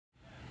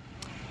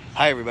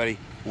Hi everybody,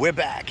 we're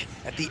back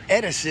at the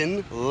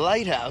Edison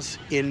Lighthouse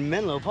in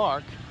Menlo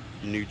Park,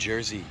 New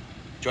Jersey.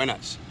 Join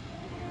us.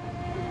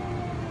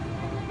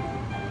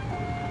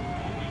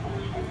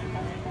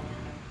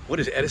 What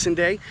is Edison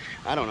Day?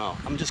 I don't know.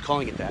 I'm just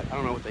calling it that. I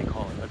don't know what they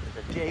call it.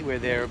 A day where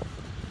they're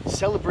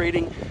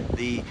celebrating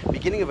the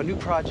beginning of a new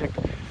project.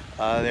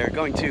 They're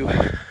going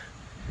to,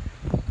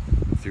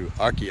 through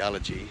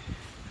archaeology,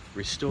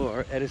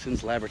 restore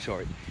Edison's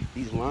laboratory.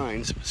 These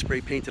lines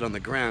spray painted on the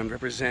ground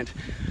represent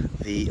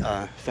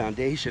the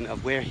foundation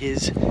of where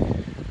his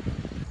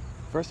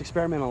first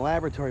experimental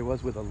laboratory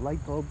was, where the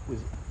light bulb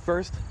was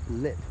first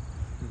lit.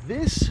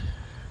 This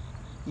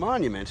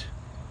monument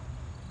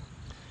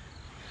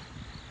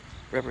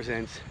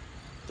represents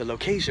the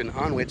location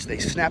on which they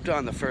snapped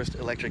on the first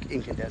electric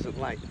incandescent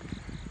light.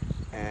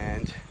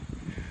 And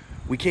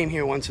we came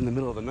here once in the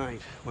middle of the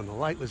night when the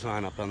light was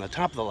on up on the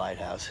top of the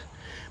lighthouse,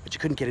 but you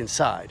couldn't get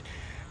inside.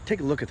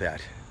 Take a look at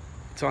that.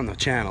 It's on the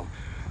channel.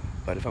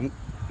 But if I'm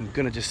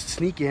gonna just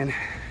sneak in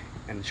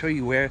and show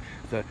you where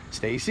the...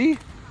 Stacy?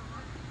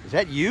 Is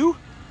that you?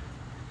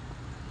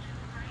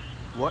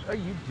 What are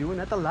you doing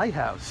at the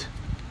lighthouse?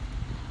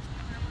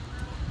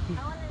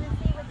 I wanted to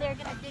see what they're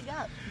gonna dig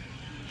up.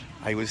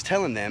 I was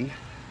telling them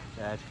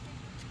that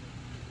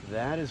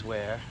that is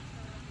where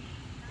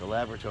the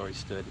laboratory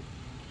stood,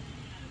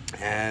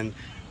 and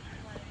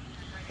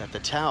that the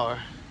tower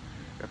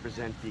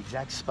represents the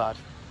exact spot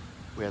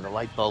where the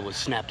light bulb was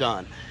snapped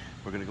on.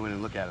 We're gonna go in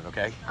and look at it,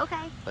 okay?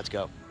 Okay. Let's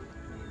go.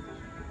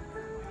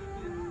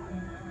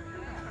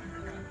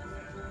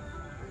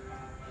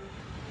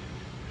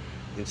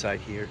 Inside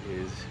here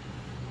is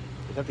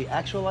that the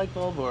actual light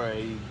bulb or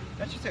a...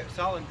 That's just a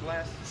solid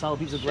glass. Solid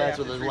piece of glass shaft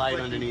with a that's light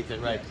reflecting. underneath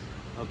it, right?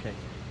 Yes. Okay.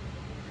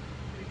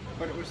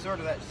 But it was sort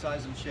of that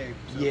size and shape.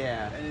 So,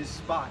 Yeah. And his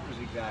spot was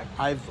exact.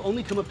 I've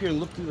only come up here and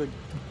looked through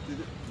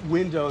the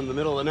window in the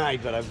middle of the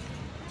night, but I've...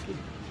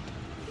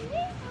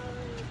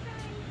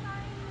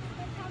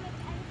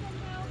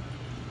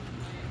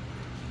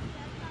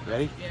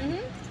 Ready?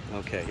 Mm-hmm.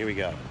 Okay, here we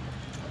go.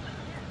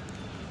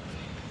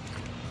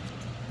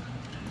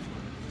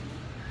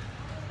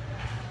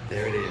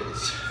 There it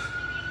is.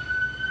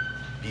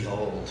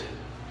 Behold.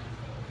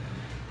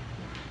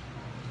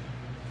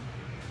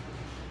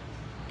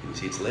 Can you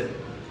see it's lit?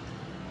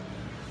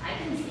 I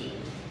can see.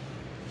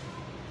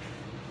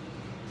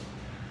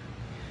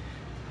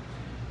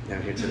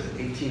 Down here it says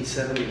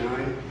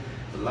 1879,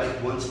 the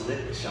light once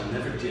lit shall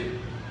never dim,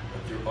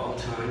 but through all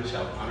time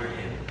shall honor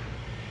him.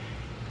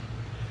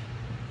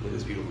 Look at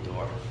this beautiful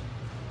door.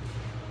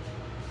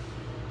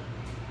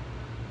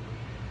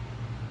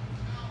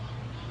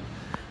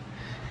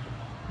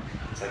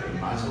 It's like a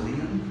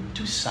mausoleum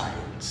to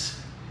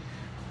science.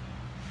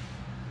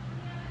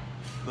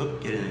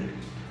 Oop, get in.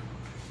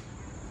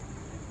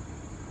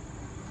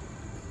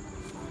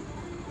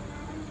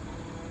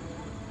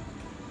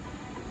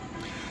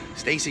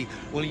 Stacy,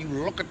 will you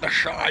look at the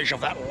size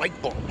of that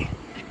light bulb?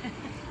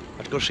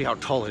 Let's go see how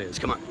tall it is.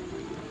 Come on.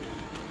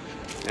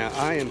 Now,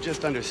 I am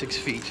just under 6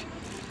 feet.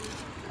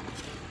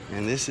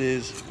 And this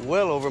is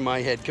well over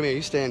my head. Come here,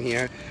 you stand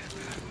here.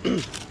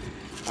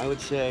 I would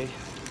say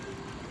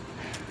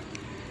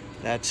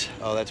that's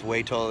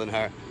way taller than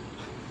her.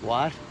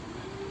 What?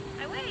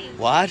 I waved.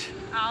 What?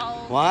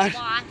 Oh, What?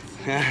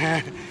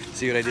 what?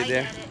 See what I did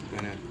there? Get it.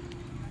 I know.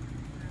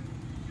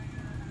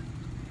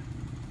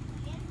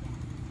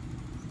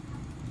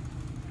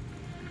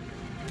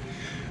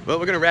 Well,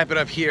 we're going to wrap it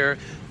up here.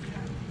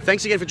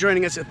 Thanks again for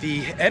joining us at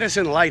the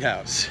Edison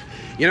Lighthouse.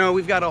 You know,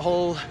 we've got a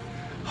whole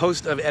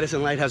host of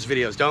Edison Lighthouse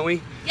videos, don't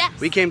we? Yes.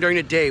 We came during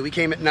the day, we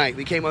came at night,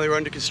 we came while they were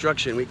under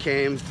construction, we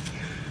came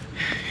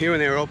here when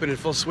they were open in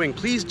full swing.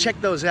 Please check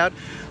those out.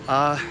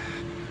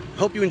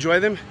 Hope you enjoy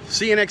them.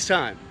 See you next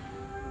time.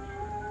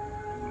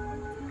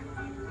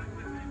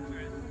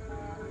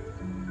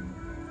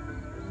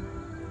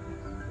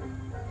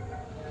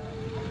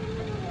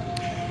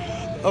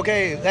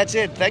 Okay, that's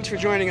it. Thanks for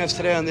joining us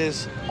today on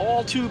this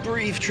all too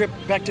brief trip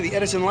back to the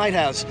Edison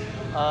Lighthouse.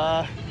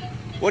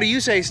 What do you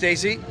say,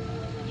 Stacy?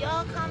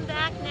 Y'all come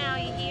back now,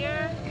 you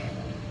hear?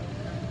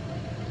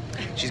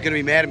 She's gonna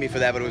be mad at me for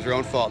that, but it was her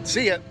own fault.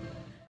 See ya.